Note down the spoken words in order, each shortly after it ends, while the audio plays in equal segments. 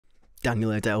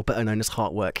Daniel O'Dell, better known as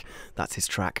Heartwork. That's his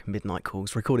track, Midnight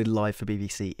Calls, recorded live for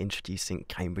BBC, introducing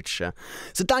Cambridgeshire.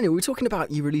 So Daniel, we're talking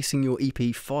about you releasing your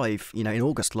EP 5, in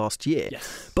August last year.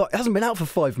 Yes. But it hasn't been out for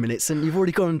 5 minutes and you've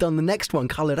already gone and done the next one,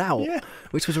 Coloured Out,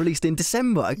 which was released in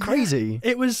December. Crazy.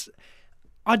 Yeah, it was...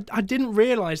 I didn't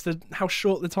realise how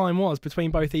short the time was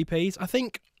between both EPs. I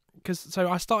think... So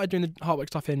I started doing the Heartwork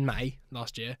stuff in May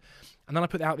last year, and then I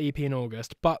put out the EP in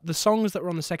August. But the songs that were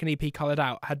on the second EP, Coloured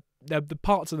Out, the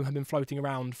parts of them had been floating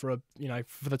around for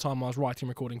the time I was writing and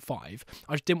recording 5.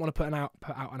 I just didn't want to put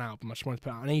out an album. I just wanted to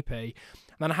put out an EP. And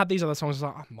then I had these other songs. I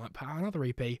was like, I might put out another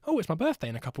EP. Oh, it's my birthday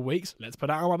in a couple of weeks. Let's put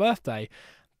out on my birthday.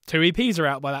 2 EPs are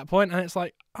out by that point, and it's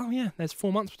like, oh yeah, there's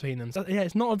 4 months between them. So, yeah,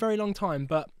 it's not a very long time,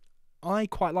 but I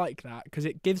quite like that because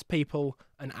it gives people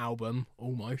an album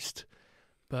almost.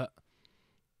 But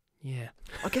yeah,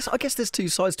 I guess there's two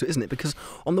sides to it, isn't it? Because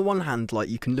on the one hand, like,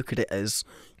 you can look at it as,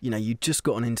 you just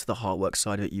gotten into the Heartwork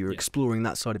side of it, you were exploring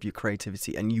that side of your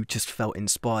creativity, and you just felt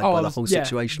inspired by the whole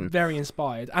situation. Very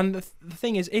inspired. And the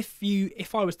thing is,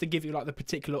 if I was to give you like the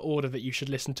particular order that you should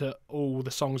listen to all the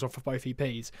songs off of both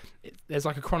EPs, there's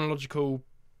like a chronological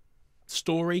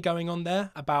story going on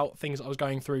there about things that I was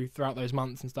going through throughout those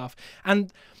months and stuff.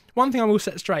 And one thing I will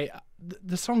set straight,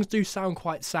 the songs do sound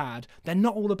quite sad. They're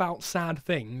not all about sad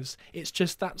things. It's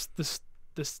just that's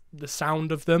the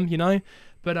sound of them,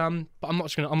 But I'm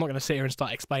not gonna sit here and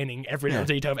start explaining every little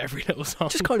detail of every little song.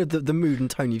 Just kind of the mood and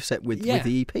tone you've set with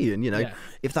the EP, and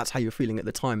if that's how you're feeling at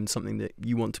the time and something that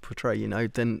you want to portray,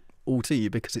 then all to you,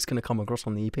 because it's going to come across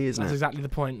on the EP, isn't it? That's exactly the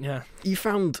point. Yeah. You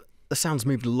found the sounds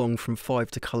moved along from 5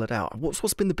 to Coloured Out.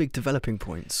 What's been the big developing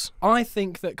points? I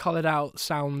think that Coloured Out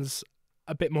sounds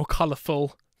a bit more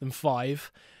colourful than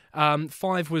 5.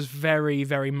 5 was very,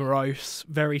 very morose,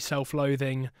 very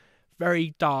self-loathing,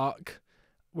 very dark,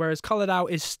 whereas Coloured Out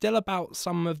is still about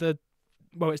some of the...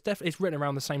 Well, it's written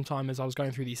around the same time as I was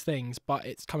going through these things, but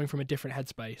it's coming from a different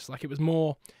headspace. Like, it was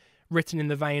more written in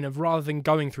the vein of, rather than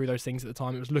going through those things at the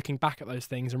time, it was looking back at those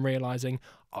things and realising,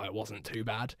 oh, it wasn't too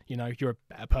bad. You're a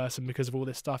better person because of all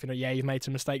this stuff. You've made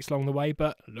some mistakes along the way,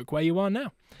 but look where you are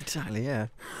now. Exactly, yeah.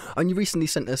 And you recently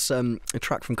sent us a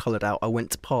track from Coloured Out, I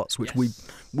Went to Parts, which we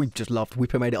just loved. We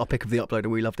made it our pick of the upload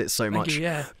and we loved it so much. Thank you,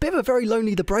 yeah. Bit of a very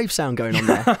Lonely the Brave sound going on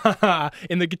there.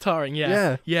 In the guitaring,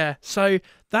 yeah. So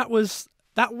that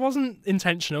wasn't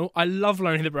intentional. I love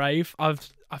Lonely the Brave. I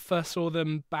first saw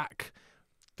them back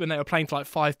when they were playing to like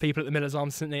 5 people at the Miller's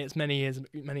Arms Symphony. It's many years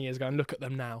ago, and look at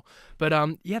them now. But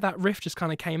that riff just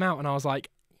kind of came out, and I was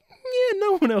like, yeah,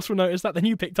 no one else will notice that. Then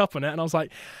you picked up on it, and I was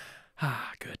like,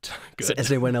 good. So has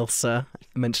anyone else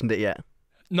mentioned it yet?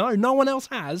 No one else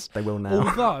has. They will now.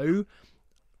 Although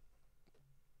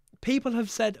people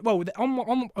have said, well,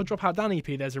 on a Dropout Down EP,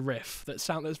 there's a riff that's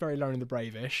very Lonely the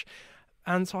Brave-ish,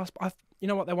 and so I you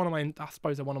know what? I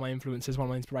suppose they're one of my influences, one of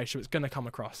my inspirations. It's going to come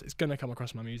across. It's going to come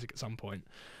across my music at some point.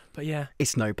 But yeah,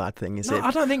 it's no bad thing, is it?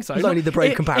 I don't think so. Lonely the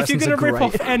Brave comparisons are great. If you're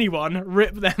going to rip off anyone,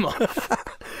 rip them off.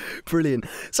 Brilliant.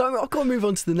 So I've got to move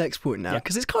on to the next point now,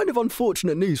 because it's kind of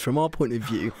unfortunate news from our point of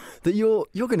view that you're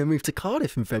going to move to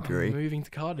Cardiff in February. I'm moving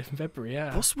to Cardiff in February.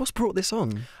 Yeah. What's brought this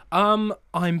on?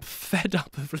 I'm fed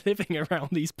up of living around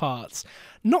these parts.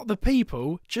 Not the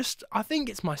people. Just I think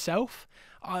it's myself.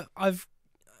 I've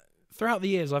throughout the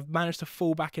years, I've managed to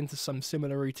fall back into some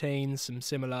similar routines, some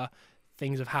similar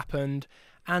things have happened,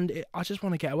 and I just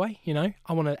want to get away,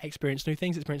 I want to experience new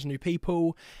things, experience new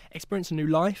people, experience a new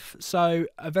life. So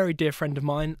a very dear friend of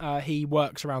mine, he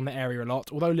works around the area a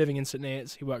lot. Although living in St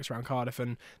Neots, he works around Cardiff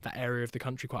and that area of the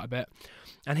country quite a bit.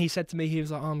 And he said to me, he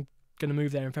was like, I'm going to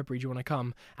move there in February, do you want to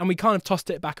come? And we kind of tossed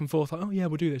it back and forth, like, oh yeah,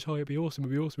 we'll do this, oh it'll be awesome,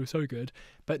 we're so good.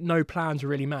 But no plans were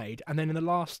really made. And then in the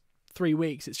last 3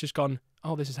 weeks, it's just gone,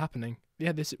 oh, this is happening.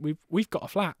 Yeah, we've got a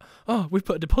flat. Oh, we've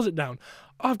put a deposit down.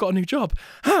 Oh, I've got a new job.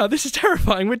 This is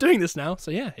terrifying. We're doing this now.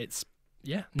 So yeah,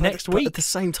 next week. But at the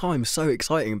same time, so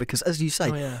exciting because, as you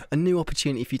say, a new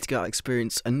opportunity for you to go out,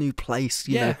 experience a new place.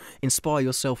 You know, inspire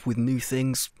yourself with new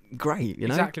things. Great,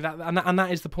 Exactly that, and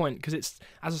that is the point, because it's,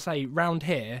 as I say, round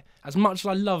here. As much as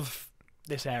I love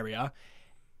this area,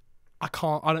 I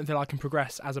don't feel I can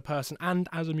progress as a person and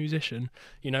as a musician,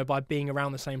 by being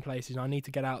around the same places. I need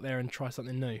to get out there and try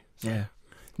something new. So. Yeah.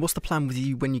 What's the plan with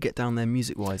you when you get down there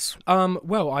music-wise?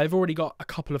 Well, I've already got a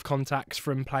couple of contacts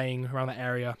from playing around that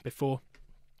area before.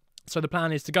 So the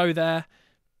plan is to go there,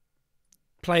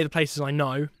 play the places I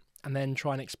know, and then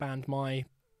try and expand my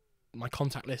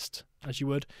contact list, as you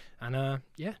would. And,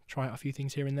 try out a few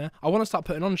things here and there. I want to start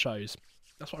putting on shows.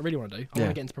 That's what I really want to do. I want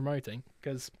to get into promoting,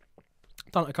 because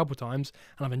done it a couple of times,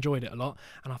 and I've enjoyed it a lot,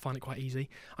 and I find it quite easy.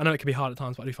 I know it can be hard at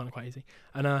times, but I do find it quite easy.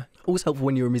 And always helpful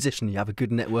when you're a musician. You have a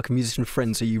good network of musician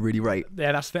friends who you really rate.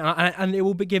 Yeah, that's the thing. And it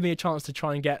will give me a chance to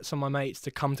try and get some of my mates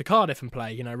to come to Cardiff and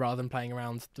play, you know, rather than playing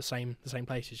around the same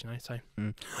places, you know. So,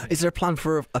 is there a plan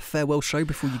for a farewell show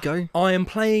before you go? I am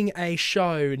playing a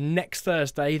show next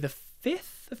Thursday, the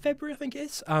 5th of February, I think it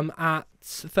is, at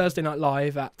Thursday Night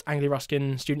Live at Anglia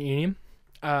Ruskin Student Union.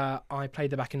 I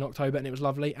played there back in October and it was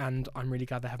lovely, and I'm really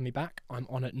glad they're having me back. I'm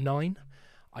on at 9.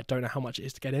 I don't know how much it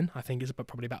is to get in. I think it's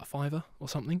probably about a £5 or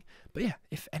something. But yeah,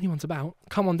 if anyone's about,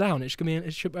 come on down. It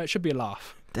should be a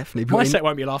laugh. Definitely. My set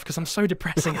won't be a laugh because I'm so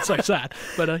depressing and so sad.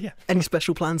 But yeah. Any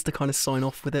special plans to kind of sign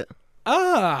off with it?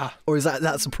 Or is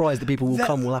that surprise that people will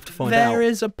come? We'll have to find out. There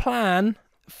is a plan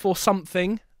for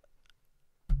something,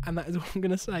 and that is what I'm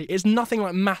going to say. It's nothing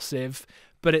like massive,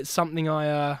 but it's something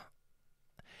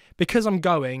because I'm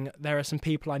going, there are some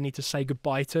people I need to say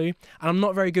goodbye to, and I'm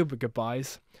not very good with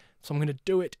goodbyes, so I'm going to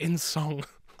do it in song.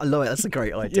 I love it. That's a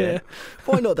great idea. Yeah.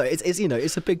 Why not though? It's you know,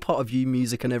 it's a big part of you,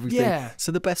 music and everything. Yeah.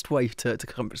 So the best way to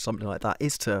come up with something like that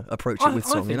is to approach it with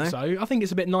song. I think so. I think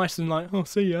it's a bit nice and like, oh,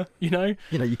 see ya. You know.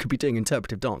 You know, you could be doing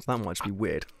interpretive dance. That might just be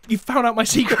weird. You found out my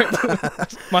secret.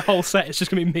 My whole set is just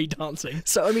going to be me dancing.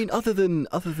 So I mean, other than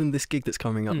this gig that's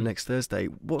coming up next Thursday,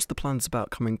 what's the plans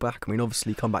about coming back? I mean,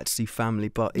 obviously come back to see family,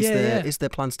 but is there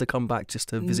plans to come back just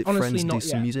to visit friends and do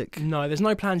some music? No, there's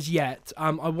no plans yet. I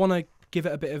want to give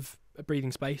it a bit of a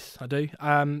breathing space. I do.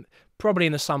 Probably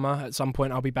in the summer at some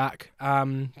point I'll be back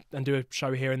and do a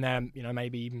show here and there. You know,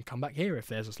 maybe even come back here if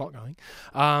there's a slot going.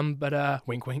 But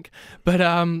wink, wink. But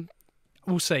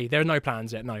we'll see. There are no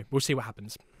plans yet. No, we'll see what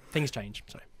happens. Things change.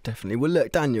 So. Definitely. Well,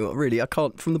 look, Daniel, really, I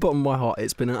can't, from the bottom of my heart,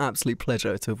 it's been an absolute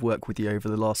pleasure to have worked with you over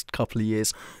the last couple of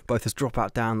years, both as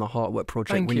Dropout Dan, the Heartwork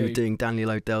project, when you were doing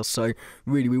Daniel O'Dell. So,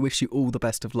 really, we wish you all the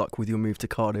best of luck with your move to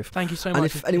Cardiff. Thank you so much. And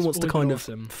if anyone wants to kind of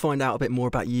find out a bit more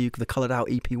about you, the Coloured Out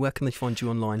EP, where can they find you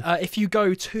online? If you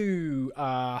go to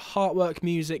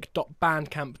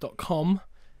heartworkmusic.bandcamp.com,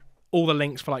 all the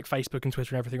links for like Facebook and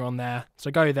Twitter and everything are on there.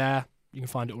 So go there, you can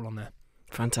find it all on there.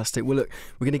 Fantastic. Well, look,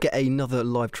 we're going to get another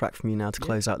live track from you now to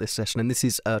close out this session, and this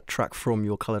is a track from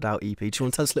your Coloured Out EP. Do you want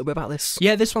to tell us a little bit about this?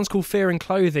 Yeah, this one's called Fear and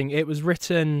Clothing. It was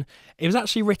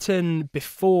actually written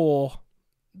before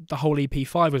the whole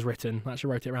EP5 was written. I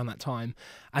actually wrote it around that time,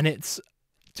 and it's,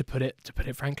 to put it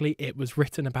frankly, it was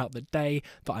written about the day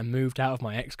that I moved out of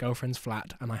my ex-girlfriend's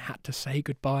flat and I had to say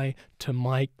goodbye to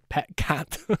my pet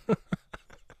cat.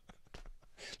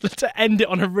 To end it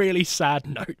on a really sad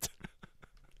note.